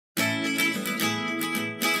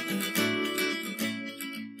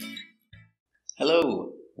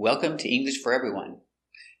Hello, welcome to English for Everyone.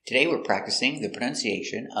 Today we're practicing the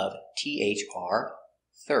pronunciation of THR,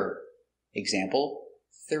 third. Example,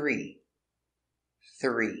 three.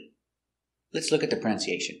 Three. Let's look at the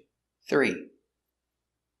pronunciation. Three.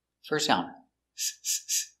 First sound.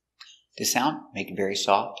 The sound, make it very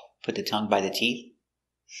soft. Put the tongue by the teeth.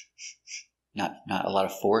 Not a lot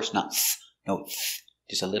of force, no,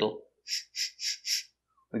 just a little.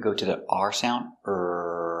 We go to the R sound,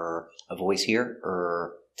 a voice here,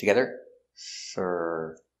 together.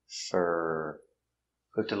 Fur.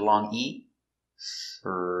 Go to the long E,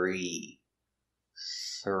 three.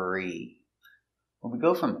 When we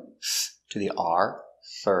go from to the R,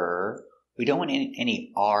 fur, we don't want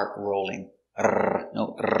any R rolling.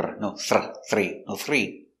 No, three.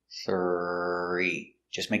 Three.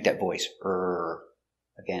 Just make that voice.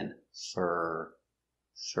 Again.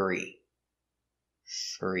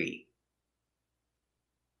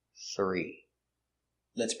 Three.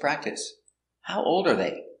 Let's practice. How old are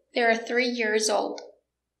they? They are 3 years old.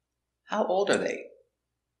 How old are they?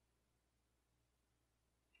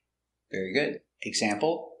 Very good.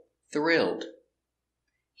 Example, thrilled.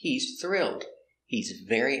 He's thrilled. He's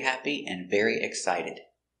very happy and very excited.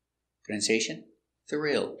 Pronunciation,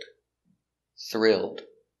 thrilled.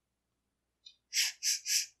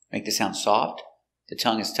 Make the sound soft. The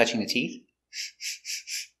tongue is touching the teeth.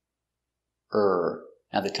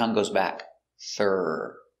 Now the tongue goes back.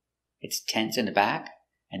 Thur. It's tense in the back,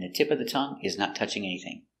 and the tip of the tongue is not touching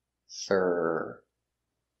anything. Thur.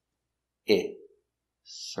 I.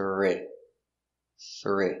 Thri.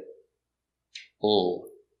 Ul.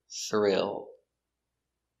 Thrill.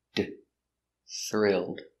 D.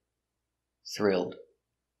 Thrilled.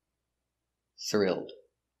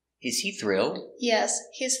 Is he thrilled? Yes,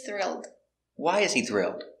 he's thrilled. Why is he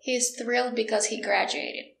thrilled? He's thrilled because he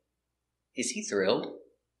graduated. Is he thrilled?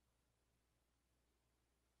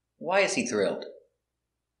 Why is he thrilled?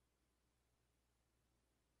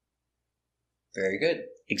 Very good.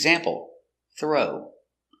 Example, throw.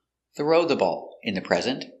 Throw the ball. In the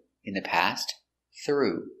present, in the past,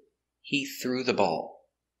 threw. He threw the ball.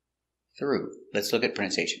 Threw. Let's look at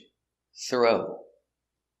pronunciation. Throw.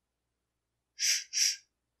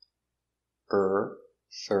 Thur.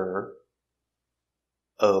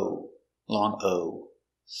 O. Long O.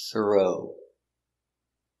 Throw.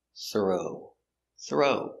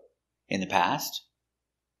 In the past,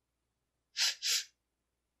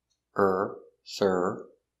 thur.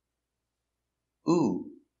 Oo.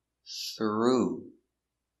 Through.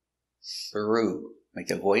 Make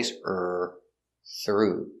the voice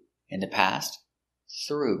through. In the past,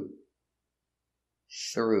 through.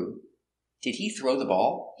 Did he throw the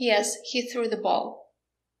ball? Yes, he threw the ball.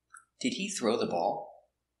 Did he throw the ball?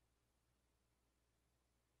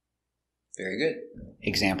 Very good.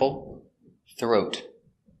 Example, throat.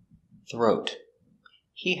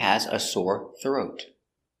 He has a sore throat.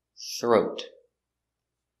 Throat.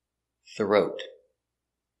 Thur.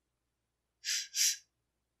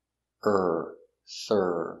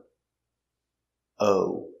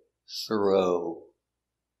 O. Throw.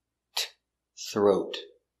 T. Throat.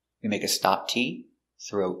 We make a stop T.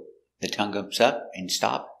 Throat. The tongue comes up and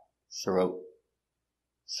stop. Throat.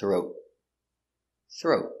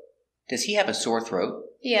 Does he have a sore throat?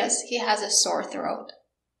 Yes, he has a sore throat.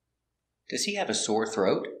 Does he have a sore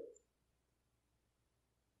throat?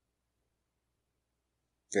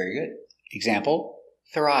 Very good. Example,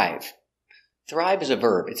 thrive. Thrive is a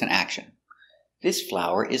verb. It's an action. This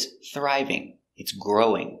flower is thriving. It's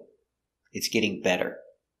growing. It's getting better.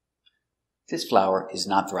 This flower is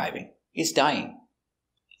not thriving. It's dying.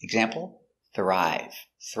 Example, thrive.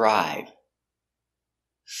 Thir.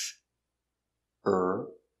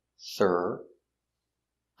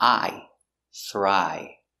 I. Thrive.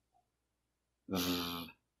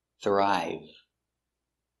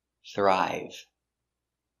 Thrive.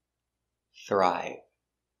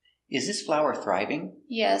 Is this flower thriving?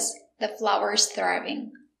 Yes, the flower is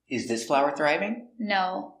thriving. Is this flower thriving?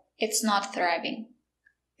 No, it's not thriving.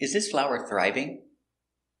 Is this flower thriving?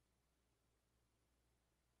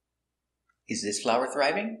 Is this flower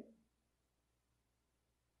thriving?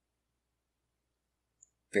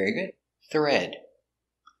 Very good. Thread.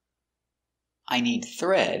 I need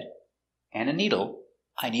thread and a needle.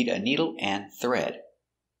 I need a needle and thread.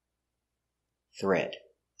 Thread.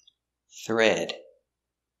 Thir.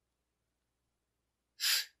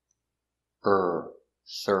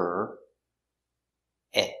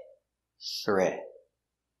 E. Thread.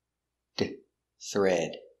 D.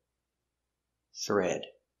 Thread.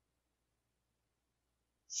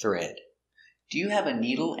 Do you have a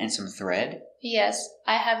needle and some thread? Yes,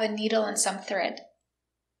 I have a needle and some thread.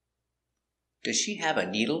 Does she have a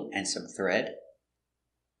needle and some thread?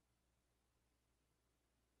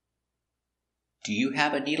 Do you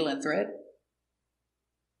have a needle and thread?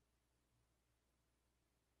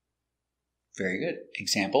 Very good.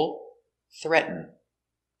 Example, threaten.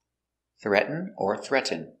 Threaten or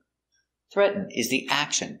threaten. Threaten is the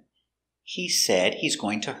action. He said he's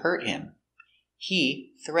going to hurt him.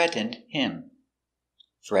 He threatened him.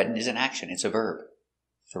 Threaten is an action. It's a verb.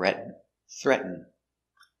 Threaten. Threaten.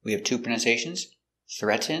 We have two pronunciations,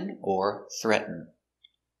 threaten or threaten.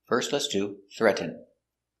 First, let's do threaten.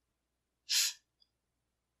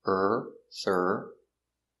 Thir, threat,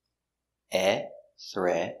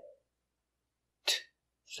 threat,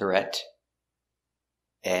 threate,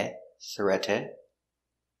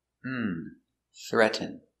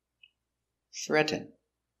 threaten, threaten,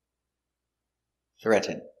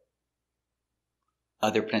 threaten.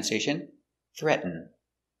 Other pronunciation, threaten.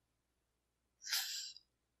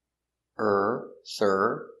 Thir,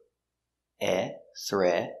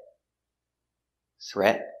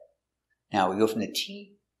 threat. Now we go from the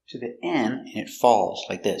T to the N and it falls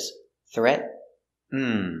like this. Threat,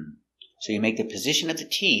 So you make the position of the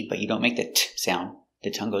T, but you don't make the T sound.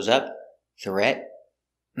 The tongue goes up. Threat,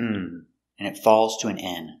 and it falls to an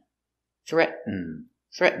N. Threaten,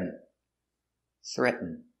 threaten,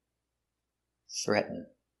 threaten, threaten.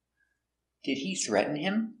 Did he threaten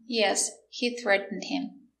him? Yes, he threatened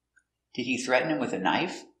him. Did he threaten him with a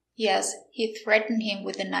knife? Yes, he threatened him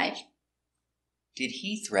with a knife. Did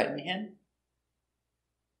he threaten him?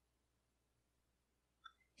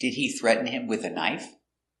 Did he threaten him with a knife?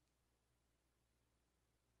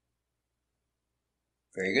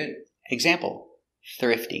 Very good. Example,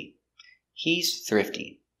 thrifty. He's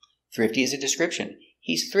thrifty. Thrifty is a description.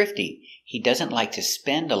 He's thrifty. He doesn't like to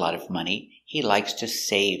spend a lot of money. He likes to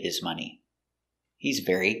save his money. He's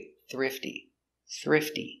very thrifty.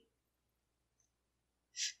 Thrifty.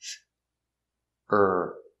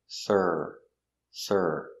 Sir,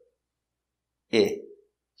 thrift,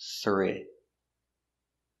 thrift,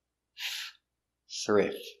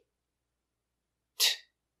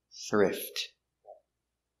 thrift,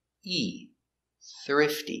 thrifty,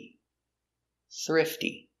 thrifty,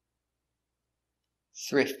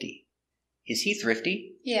 thrifty. Is he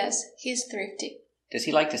thrifty? Yes, he's thrifty. Does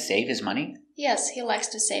he like to save his money? Yes, he likes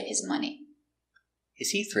to save his money. Is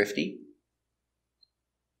he thrifty?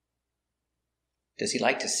 Does he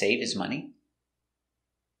like to save his money?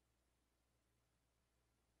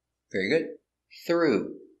 Very good.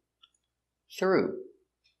 Through. Through.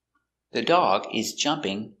 The dog is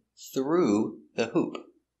jumping through the hoop.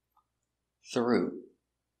 Through.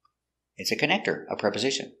 It's a connector, a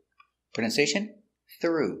preposition. Pronunciation,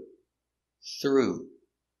 through. Through.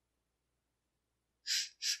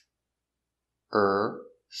 Thir,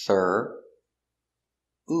 through.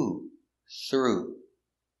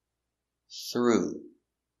 Through.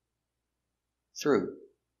 Through.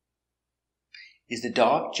 Is the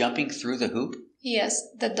dog jumping through the hoop? Yes,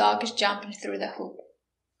 the dog is jumping through the hoop.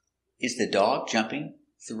 Is the dog jumping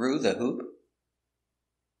through the hoop?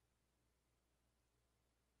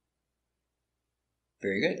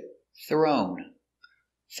 Very good. Throne.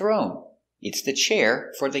 Throne. It's the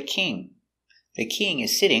chair for the king. The king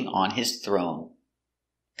is sitting on his throne.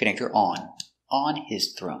 Connector on. On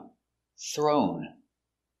his throne. Throne.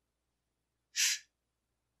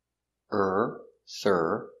 Thir,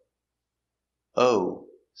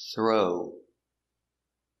 throw.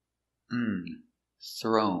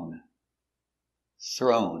 Throne.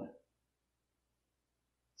 Throne.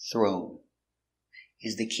 Throne.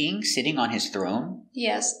 Is the king sitting on his throne?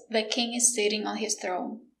 Yes, the king is sitting on his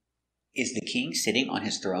throne. Is the king sitting on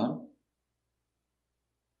his throne?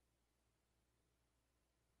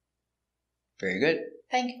 Very good.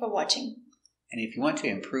 Thank you for watching. And if you want to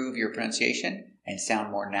improve your pronunciation and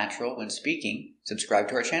sound more natural when speaking, subscribe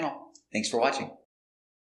to our channel. Thanks for watching.